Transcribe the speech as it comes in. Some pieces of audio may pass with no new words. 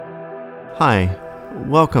Hi,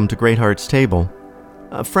 welcome to Great Hearts Table.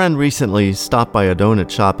 A friend recently stopped by a donut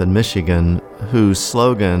shop in Michigan whose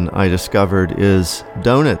slogan I discovered is,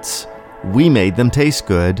 "Donuts, we made them taste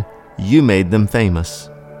good, you made them famous."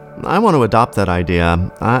 I want to adopt that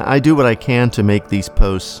idea. I do what I can to make these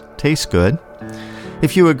posts taste good.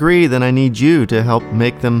 If you agree, then I need you to help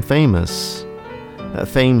make them famous.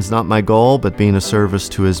 Fame's not my goal, but being a service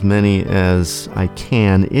to as many as I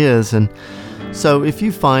can is, and so if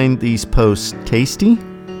you find these posts tasty,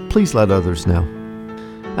 please let others know.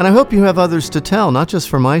 And I hope you have others to tell, not just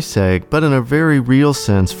for my sake, but in a very real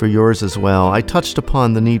sense for yours as well. I touched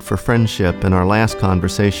upon the need for friendship in our last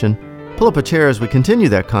conversation. Pull up a chair as we continue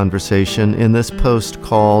that conversation in this post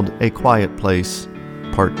called A Quiet Place,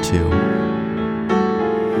 Part 2.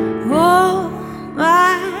 Oh,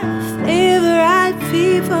 my favorite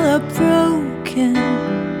people are broken.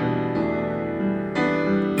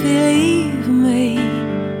 Believe me,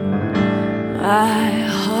 my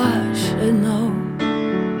heart should know.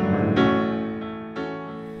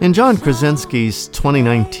 In John Krasinski's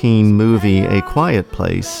 2019 movie A Quiet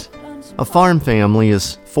Place, a farm family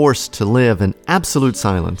is forced to live in absolute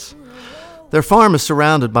silence. Their farm is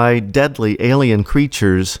surrounded by deadly alien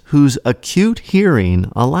creatures whose acute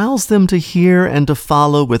hearing allows them to hear and to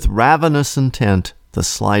follow with ravenous intent the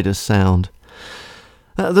slightest sound.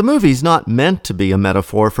 The movie's not meant to be a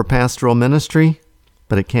metaphor for pastoral ministry,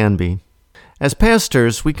 but it can be. As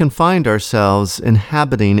pastors, we can find ourselves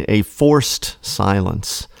inhabiting a forced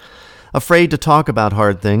silence, afraid to talk about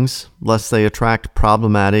hard things, lest they attract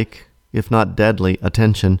problematic, if not deadly,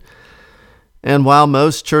 attention. And while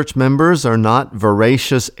most church members are not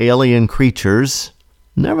voracious alien creatures,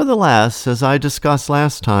 nevertheless, as I discussed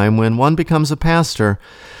last time, when one becomes a pastor,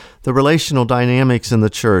 the relational dynamics in the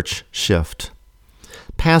church shift.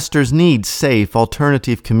 Pastors need safe,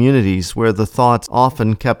 alternative communities where the thoughts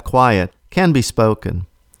often kept quiet can be spoken,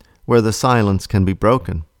 where the silence can be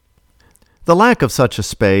broken. The lack of such a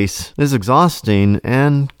space is exhausting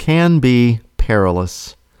and can be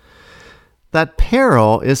perilous. That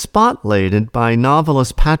peril is spotlighted by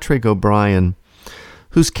novelist Patrick O'Brian,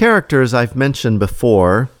 whose characters I've mentioned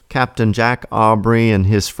before, Captain Jack Aubrey and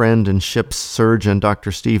his friend and ship's surgeon,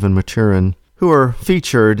 Dr. Stephen Maturin, who are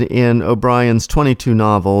featured in O'Brian's 22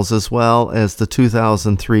 novels as well as the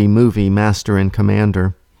 2003 movie Master and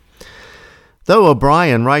Commander. Though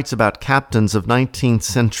O'Brian writes about captains of 19th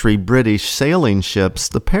century British sailing ships,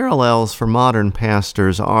 the parallels for modern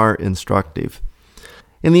pastors are instructive.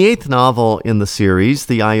 In the 8th novel in the series,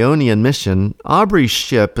 The Ionian Mission, Aubrey's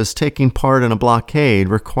ship is taking part in a blockade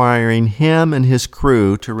requiring him and his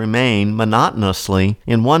crew to remain monotonously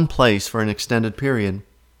in one place for an extended period.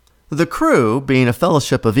 The crew, being a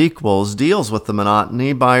fellowship of equals, deals with the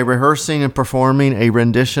monotony by rehearsing and performing a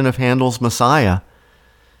rendition of Handel's Messiah.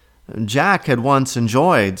 Jack had once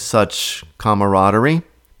enjoyed such camaraderie,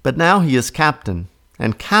 but now he is captain,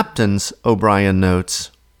 and captains, O'Brian notes,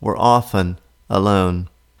 were often alone.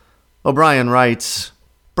 O'Brian writes,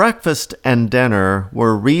 "Breakfast and dinner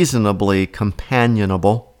were reasonably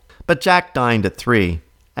companionable, but Jack dined at 3,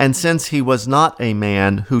 and since he was not a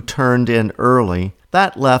man who turned in early,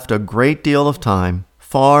 that left a great deal of time,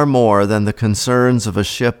 far more than the concerns of a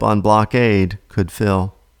ship on blockade could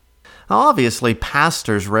fill." Now, obviously,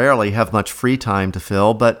 pastors rarely have much free time to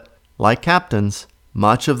fill, but like captains,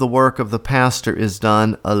 much of the work of the pastor is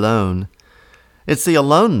done alone. It's the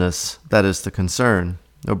aloneness that is the concern.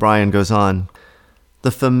 O'Brian goes on,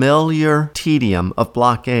 "The familiar tedium of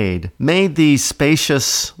blockade made these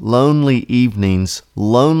spacious, lonely evenings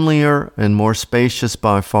lonelier and more spacious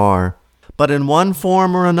by far, but in one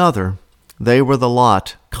form or another, they were the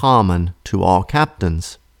lot common to all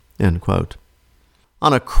captains." End quote.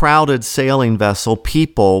 On a crowded sailing vessel,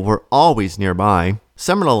 people were always nearby.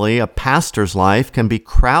 Similarly, a pastor's life can be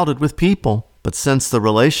crowded with people, but since the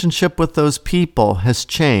relationship with those people has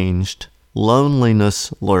changed,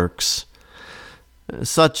 loneliness lurks.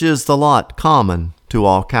 Such is the lot common to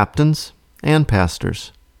all captains and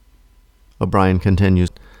pastors. O'Brian continues,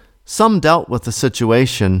 "Some dealt with the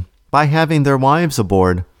situation by having their wives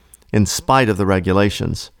aboard, in spite of the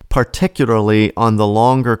regulations, particularly on the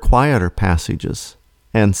longer, quieter passages,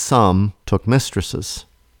 and some took mistresses."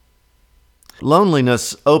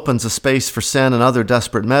 Loneliness opens a space for sin and other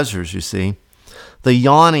desperate measures, you see. The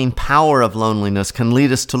yawning power of loneliness can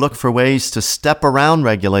lead us to look for ways to step around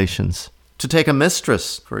regulations, to take a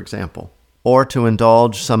mistress, for example, or to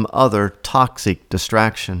indulge some other toxic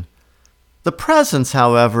distraction. The presence,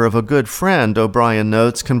 however, of a good friend, O'Brian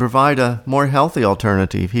notes, can provide a more healthy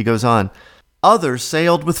alternative. He goes on, Others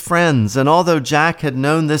sailed with friends, and although Jack had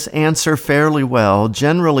known this answer fairly well,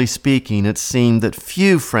 generally speaking, it seemed that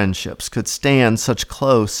few friendships could stand such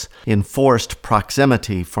close, enforced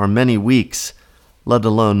proximity for many weeks, let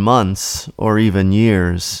alone months or even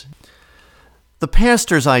years. The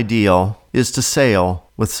pastor's ideal is to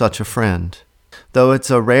sail with such a friend. Though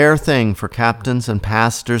it's a rare thing for captains and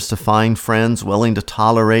pastors to find friends willing to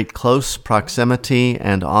tolerate close proximity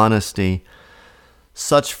and honesty,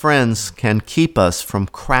 such friends can keep us from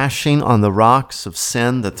crashing on the rocks of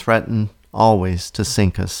sin that threaten always to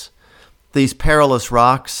sink us. These perilous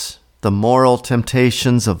rocks, the moral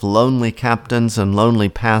temptations of lonely captains and lonely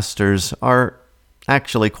pastors, are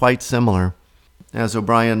actually quite similar. As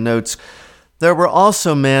O'Brien notes, there were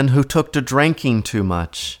also men who took to drinking too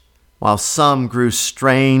much, while some grew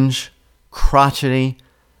strange, crotchety,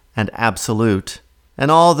 and absolute. And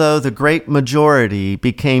although the great majority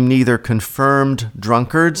became neither confirmed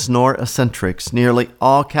drunkards nor eccentrics, nearly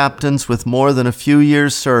all captains with more than a few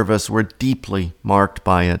years' service were deeply marked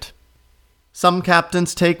by it. Some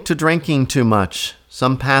captains take to drinking too much.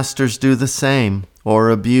 Some pastors do the same, or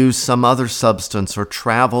abuse some other substance, or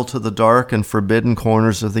travel to the dark and forbidden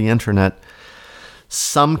corners of the internet.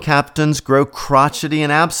 Some captains grow crotchety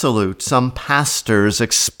and absolute. Some pastors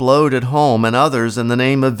explode at home, and others, in the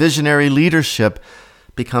name of visionary leadership,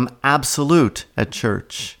 become absolute at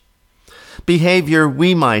church. Behavior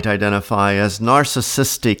we might identify as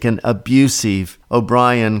narcissistic and abusive,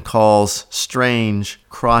 O'Brien calls strange,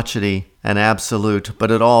 crotchety, and absolute,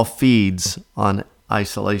 but it all feeds on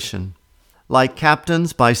isolation. Like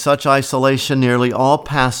captains, by such isolation, nearly all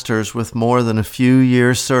pastors with more than a few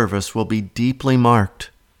years' service will be deeply marked.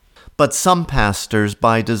 But some pastors,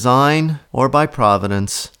 by design or by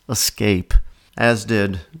providence, escape, as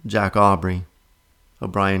did Jack Aubrey.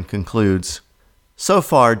 O'Brien concludes, so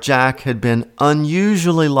far Jack had been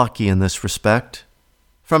unusually lucky in this respect.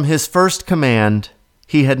 From his first command,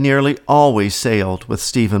 he had nearly always sailed with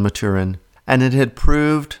Stephen Maturin, and it had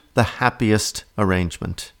proved the happiest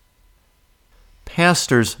arrangement.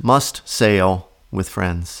 Pastors must sail with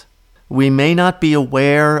friends. We may not be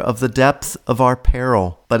aware of the depth of our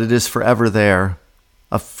peril, but it is forever there.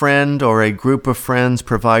 A friend or a group of friends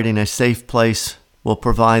providing a safe place will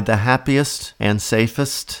provide the happiest and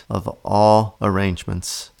safest of all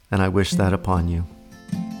arrangements, and I wish that upon you.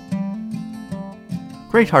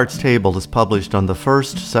 Great Hearts Table is published on the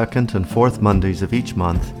first, second, and fourth Mondays of each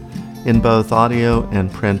month in both audio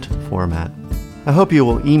and print format. I hope you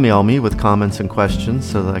will email me with comments and questions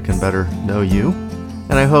so that I can better know you,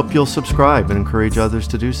 and I hope you'll subscribe and encourage others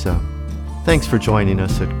to do so. Thanks for joining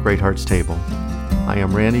us at Great Hearts Table. I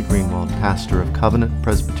am Randy Greenwald, pastor of Covenant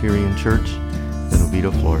Presbyterian Church in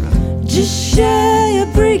Oviedo, Florida. Just shy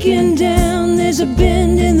of breaking down, there's a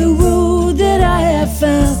bend in the road that I have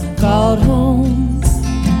found called home.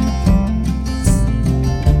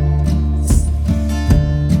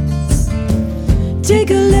 Take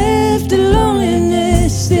a left at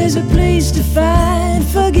loneliness, there's a place to find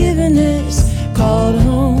forgiveness called home.